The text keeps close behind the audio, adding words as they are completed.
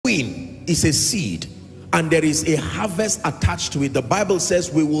sowing is a seed, and there is a harvest attached to it. The Bible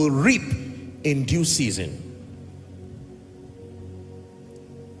says we will reap in due season.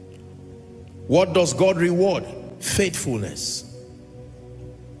 What does God reward? Faithfulness.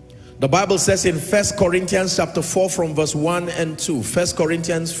 The Bible says in 1 Corinthians chapter 4 from verse 1 and 2. 1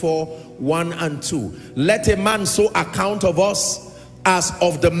 Corinthians 4, 1 and 2. Let a man so account of us as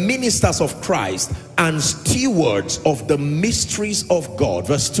of the ministers of Christ and stewards of the mysteries of God.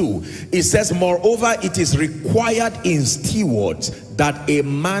 Verse 2. It says, moreover, it is required in stewards that a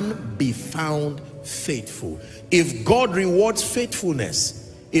man be found faithful. If God rewards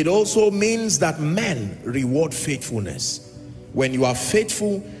faithfulness, it also means that men reward faithfulness. When you are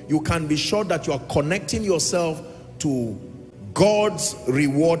faithful, you can be sure that you are connecting yourself to God's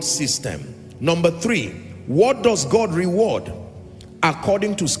reward system. Number 3, what does God reward?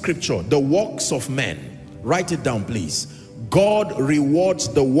 According to scripture, the works of men. Write it down, please. God rewards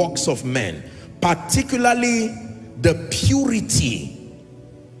the works of men, particularly the purity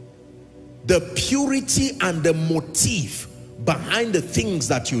and the motive behind the things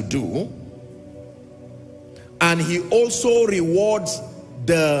that you do. And he also rewards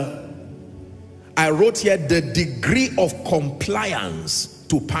I wrote here, the degree of compliance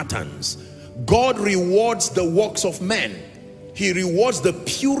to patterns. God rewards the works of men. He rewards the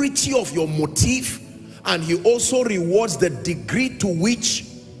purity of your motive, and he also rewards the degree to which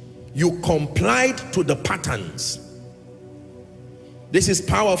you complied to the patterns. This is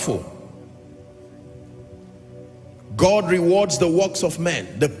powerful. God rewards the works of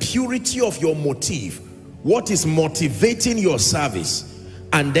men, the purity of your motive, what is motivating your service,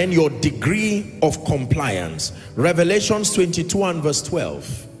 and then your degree of compliance. Revelations 22 and verse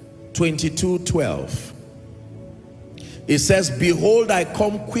 12. 22:12. It says, behold, I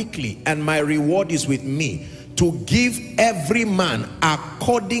come quickly, and my reward is with me, to give every man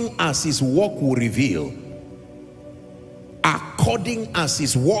according as his work will reveal. According as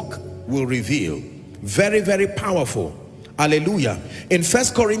his work will reveal. Very, very powerful. Hallelujah. In 1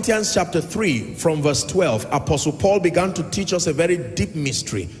 Corinthians chapter 3 from verse 12, Apostle Paul began to teach us a very deep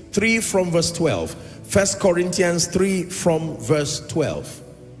mystery. 3 from verse 12. 1 Corinthians 3 from verse 12.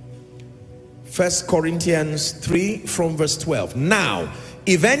 1 Corinthians 3 from verse 12. Now,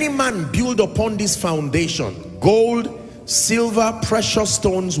 if any man build upon this foundation, gold, silver, precious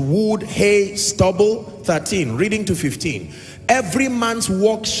stones, wood, hay, stubble. 13, reading to 15. Every man's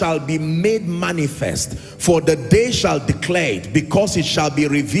work shall be made manifest, for the day shall declare it, because it shall be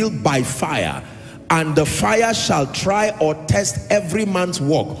revealed by fire, and the fire shall try or test every man's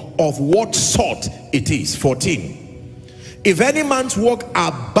work of what sort it is. 14. If any man's work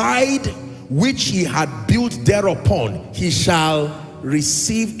abide, which he had built thereupon, he shall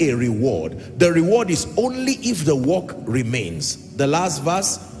receive a reward. The reward is only if the work remains. The last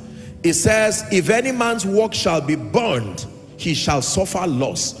verse, it says, if any man's work shall be burned, he shall suffer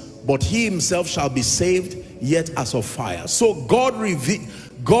loss, but he himself shall be saved, yet as of fire. So God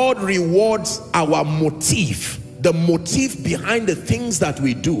rewards our motive, the motive behind the things that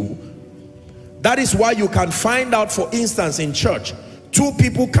we do. That is why you can find out, for instance, in church, 2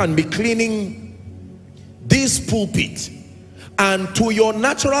 people can be cleaning this pulpit, and to your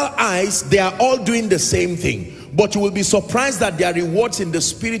natural eyes they are all doing the same thing, but you will be surprised that their rewards in the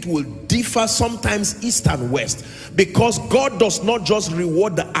spirit will differ, sometimes east and west, because God does not just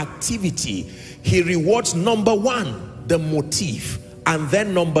reward the activity, he rewards, number 1, the motive, and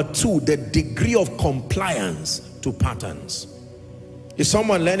then number 2, the degree of compliance to patterns. Is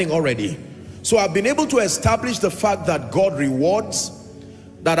someone learning already? So I've been able to establish the fact that God rewards,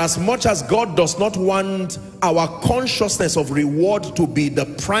 that as much as God does not want our consciousness of reward to be the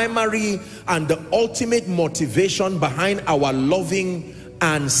primary and the ultimate motivation behind our loving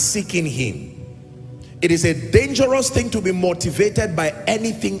and seeking him. It is a dangerous thing to be motivated by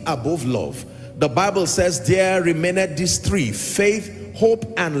anything above love. The Bible says there remaineth these 3, faith, hope,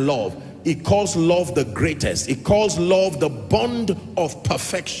 and love. It calls love the greatest. It calls love the bond of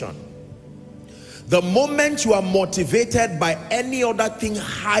perfection. The moment you are motivated by any other thing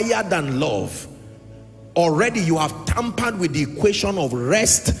higher than love, already you have tampered with the equation of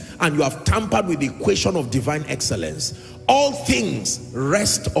rest, and you have tampered with the equation of divine excellence. All things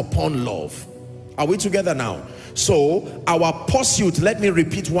rest upon love. Are we together now? So our pursuit, let me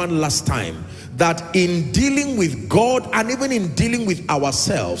repeat one last time, that in dealing with God and even in dealing with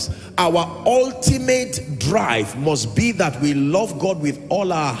ourselves, our ultimate drive must be that we love God with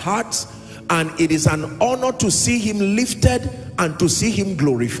all our hearts, and it is an honor to see him lifted and to see him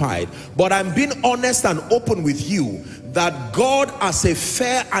glorified. But I'm being honest and open with you that God, as a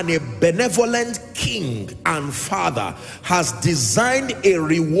fair and a benevolent king and father, has designed a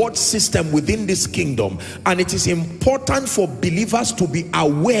reward system within this kingdom, and it is important for believers to be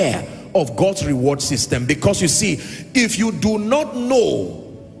aware of God's reward system. Because you see, if you do not know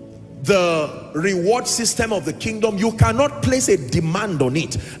the reward system of the kingdom, you cannot place a demand on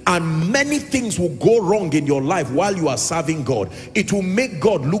it, and many things will go wrong in your life while you are serving God. It will make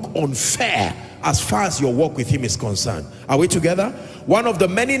God look unfair as far as your walk with him is concerned. Are we together? One of the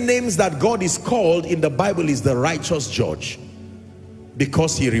many names that God is called in the Bible is the righteous judge,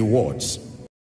 because he rewards.